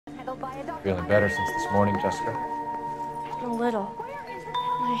Feeling better since this morning, Jessica? A little.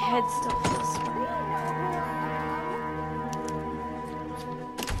 My head still feels sore.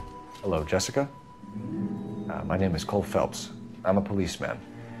 Hello, Jessica. My name is Cole Phelps. I'm a policeman.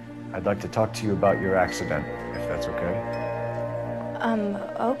 I'd like to talk to you about your accident, if that's okay.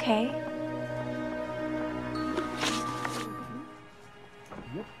 Okay.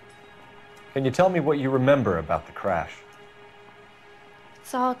 Can you tell me what you remember about the crash?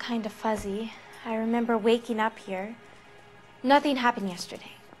 It's all kind of fuzzy. I remember waking up here. Nothing happened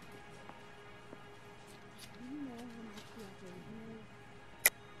yesterday.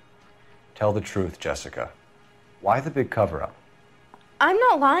 Tell the truth, Jessica. Why the big cover-up? I'm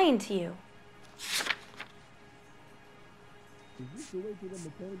not lying to you.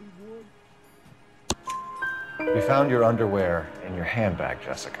 We found your underwear in your handbag,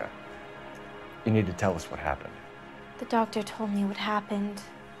 Jessica. You need to tell us what happened. The doctor told me what happened.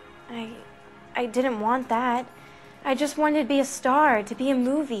 I didn't want that. I just wanted to be a star, to be in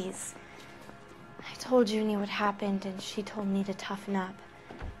movies. I told Junie what happened, and she told me to toughen up.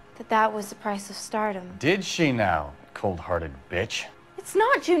 That was the price of stardom. Did she now, cold-hearted bitch? It's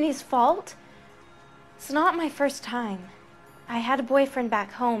not Junie's fault. It's not my first time. I had a boyfriend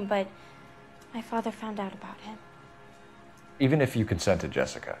back home, but my father found out about him. Even if you consented,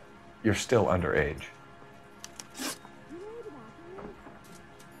 Jessica, you're still underage.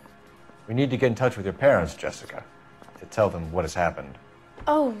 We need to get in touch with your parents, Jessica, to tell them what has happened.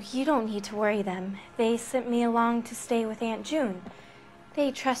 Oh, you don't need to worry them. They sent me along to stay with Aunt June. They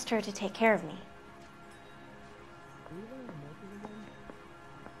trust her to take care of me.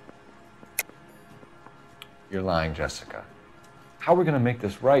 You're lying, Jessica. How are we going to make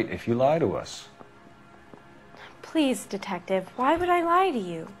this right if you lie to us? Please, detective, why would I lie to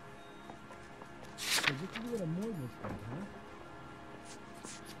you?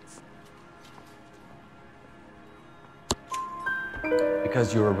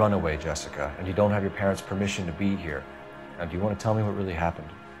 Because you're a runaway, Jessica, and you don't have your parents' permission to be here. Now, do you want to tell me what really happened?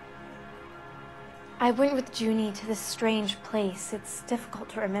 I went with Junie to this strange place. It's difficult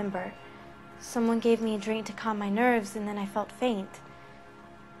to remember. Someone gave me a drink to calm my nerves, and then I felt faint.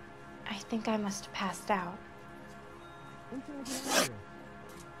 I think I must have passed out.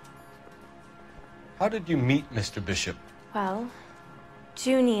 How did you meet Mr. Bishop? Well,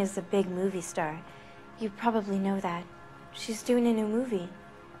 Junie is a big movie star. You probably know that. She's doing a new movie.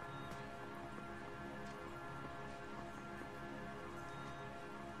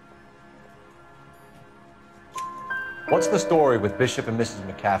 What's the story with Bishop and Mrs.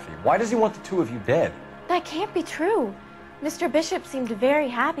 McAfee? Why does he want the two of you dead? That can't be true. Mr. Bishop seemed very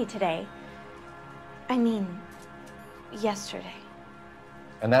happy today. I mean, yesterday.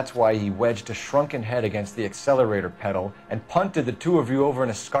 And that's why he wedged a shrunken head against the accelerator pedal and punted the two of you over an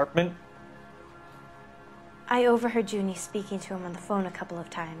escarpment? I overheard Junie speaking to him on the phone a couple of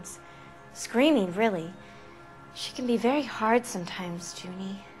times. Screaming, really. She can be very hard sometimes,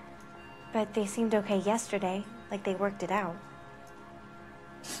 Junie. But they seemed okay yesterday, like they worked it out.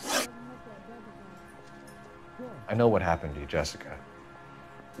 I know what happened to you, Jessica.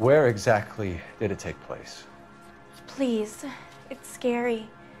 Where exactly did it take place? Please, it's scary.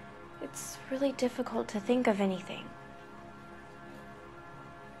 It's really difficult to think of anything.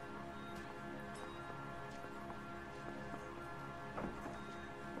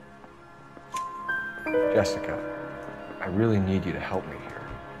 Jessica, I really need you to help me here.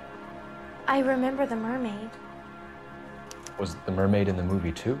 I remember the mermaid. Was the mermaid in the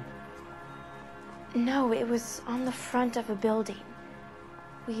movie too? No, it was on the front of a building.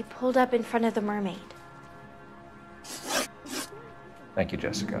 We pulled up in front of the mermaid. Thank you,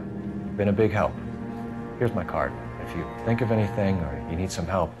 Jessica. You've been a big help. Here's my card. If you think of anything or you need some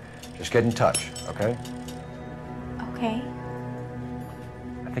help, just get in touch, okay? Okay.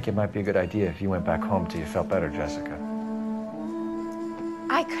 I think it might be a good idea if you went back home till you felt better, Jessica.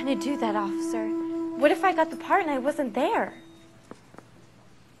 I couldn't do that, officer. What if I got the part and I wasn't there?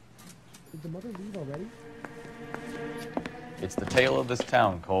 Did the mother leave already? It's the tale of this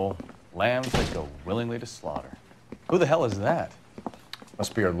town, Cole. Lambs that go willingly to slaughter. Who the hell is that?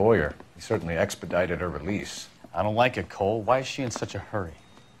 Must be her lawyer. He certainly expedited her release. I don't like it, Cole. Why is she in such a hurry?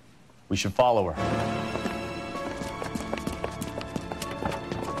 We should follow her.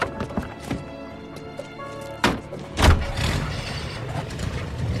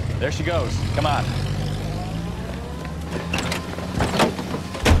 There she goes. Come on.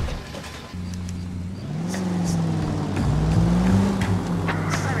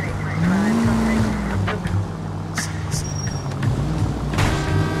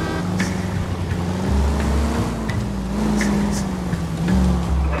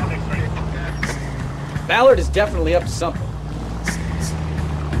 Ballard is definitely up to something.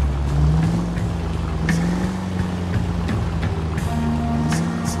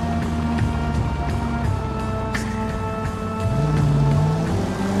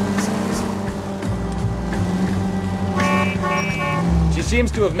 She seems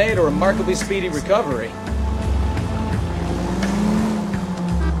to have made a remarkably speedy recovery.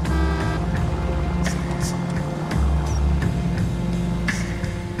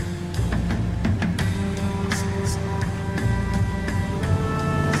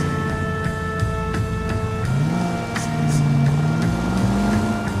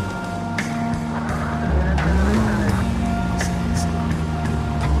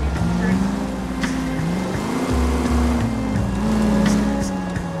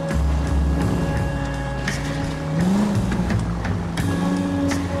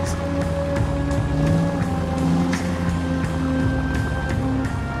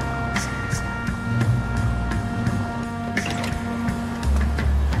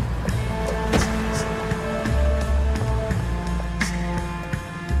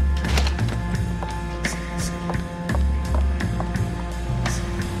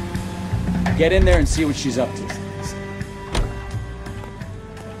 Get in there and see what she's up to.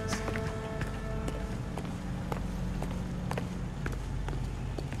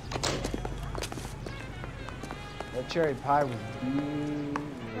 That cherry pie was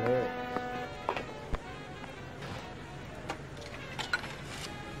delicious.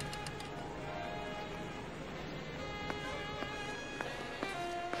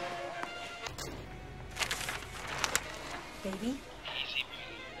 Baby?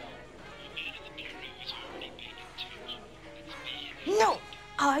 No!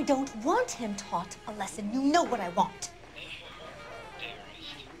 I don't want him taught a lesson. You know what I want.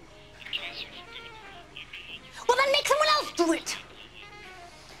 Well, then make someone else do it!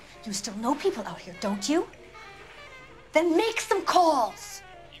 You still know people out here, don't you? Then make some calls!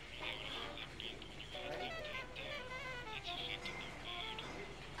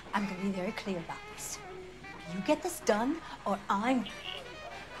 I'm gonna be very clear about this. You get this done, or I'm...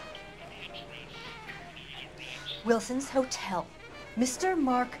 Wilson's Hotel. Mr.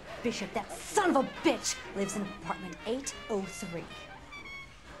 Mark Bishop, that son of a bitch, lives in apartment 803.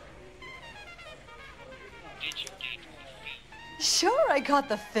 Sure, I got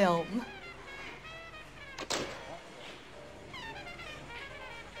the film.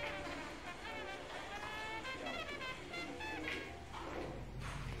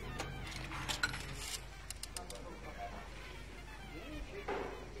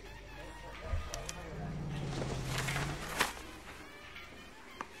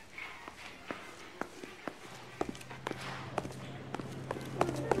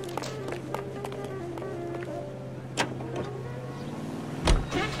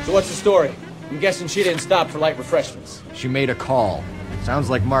 So what's the story? I'm guessing she didn't stop for light refreshments. She made a call. Sounds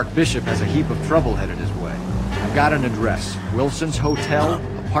like Mark Bishop has a heap of trouble headed his way. I've got an address. Wilson's Hotel,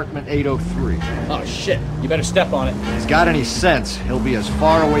 apartment 803. Oh shit, you better step on it. If he's got any sense, he'll be as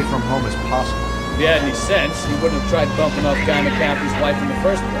far away from home as possible. If he had any sense, he wouldn't have tried bumping off Guy McCaffrey's wife in the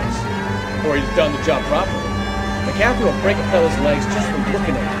first place. Or he'd have done the job properly. McCaffrey will break a fella's legs just from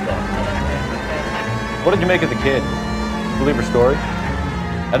looking at the dog. What did you make of the kid? Believe her story?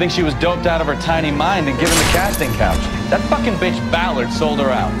 I think she was doped out of her tiny mind and given the casting couch. That fucking bitch Ballard sold her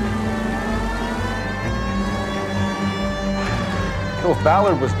out. So if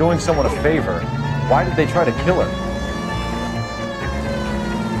Ballard was doing someone a favor, why did they try to kill her?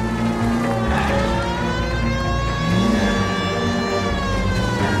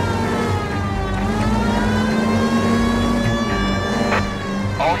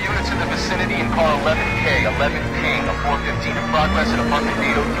 All units in the vicinity in car 11K, 11 King, a 415 in progress at apartment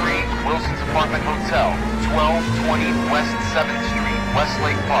 803, Wilson's Apartment Hotel, 1220 West 7th Street,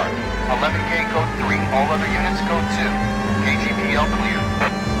 Westlake Park. 11K code 3, all other units code 2. KGPL clear.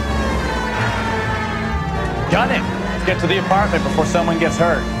 Gun him! Let's get to the apartment before someone gets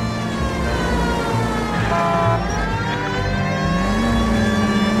hurt.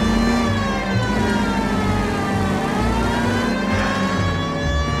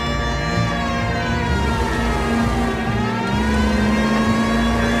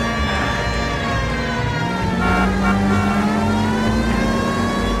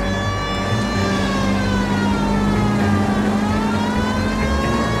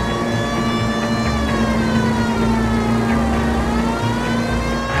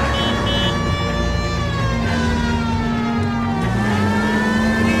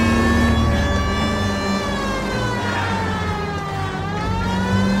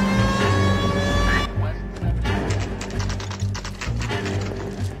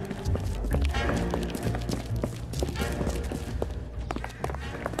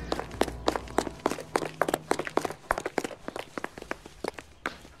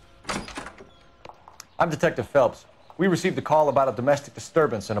 I'm Detective Phelps. We received a call about a domestic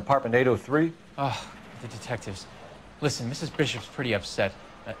disturbance in apartment 803. Oh, the detectives. Listen, Mrs. Bishop's pretty upset.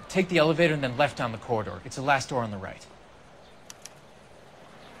 Take the elevator and then left down the corridor. It's the last door on the right.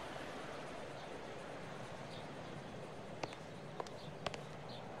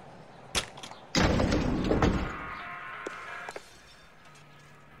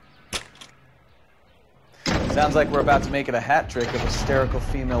 Sounds like we're about to make it a hat trick of hysterical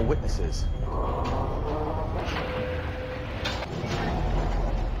female witnesses.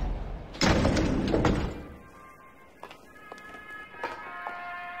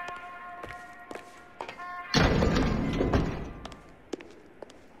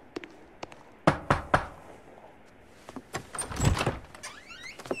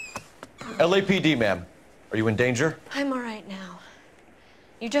 LAPD, ma'am. Are you in danger? I'm all right now.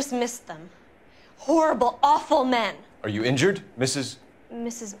 You just missed them. Horrible, awful men. Are you injured, Mrs.?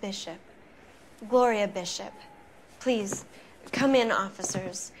 Mrs. Bishop. Gloria Bishop. Please, come in,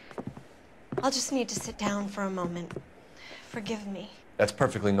 officers. I'll just need to sit down for a moment. Forgive me. That's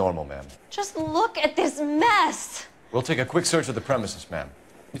perfectly normal, ma'am. Just look at this mess! We'll take a quick search of the premises, ma'am.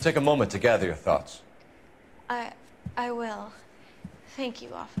 You take a moment to gather your thoughts. I will. Thank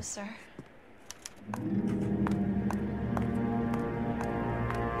you, officer.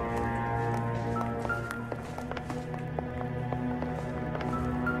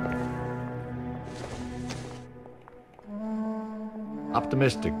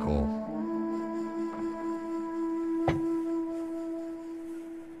 Optimistic, Cole.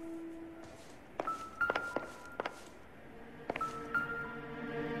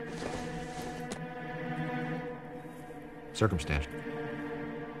 Circumstantial.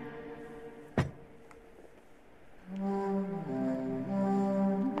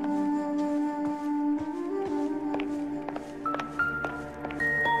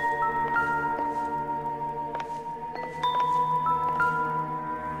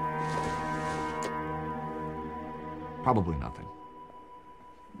 Probably nothing.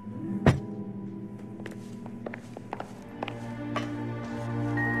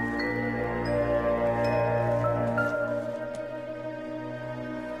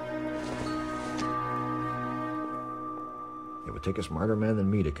 It would take a smarter man than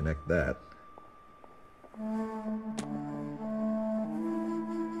me to connect that.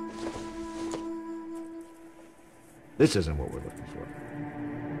 This isn't what we're looking for.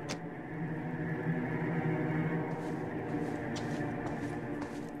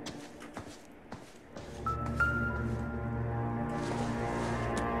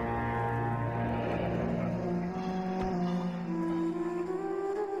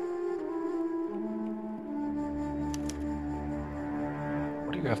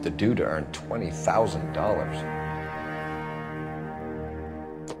 What do you have to do to earn $20,000?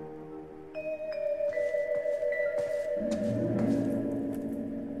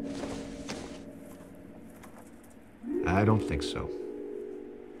 I don't think so.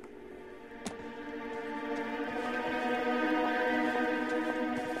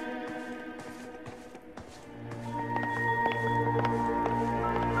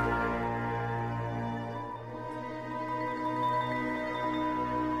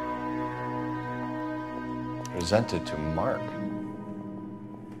 Presented to Mark.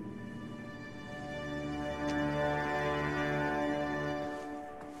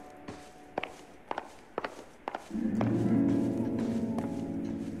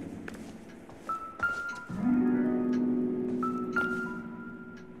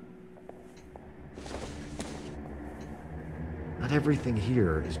 Not everything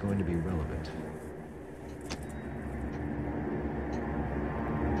here is going to be relevant.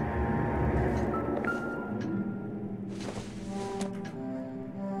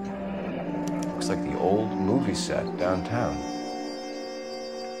 Looks like the old movie set downtown.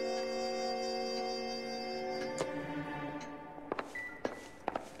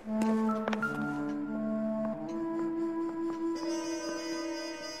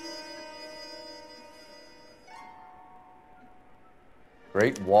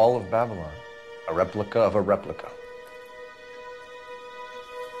 Great Wall of Babylon, a replica of a replica.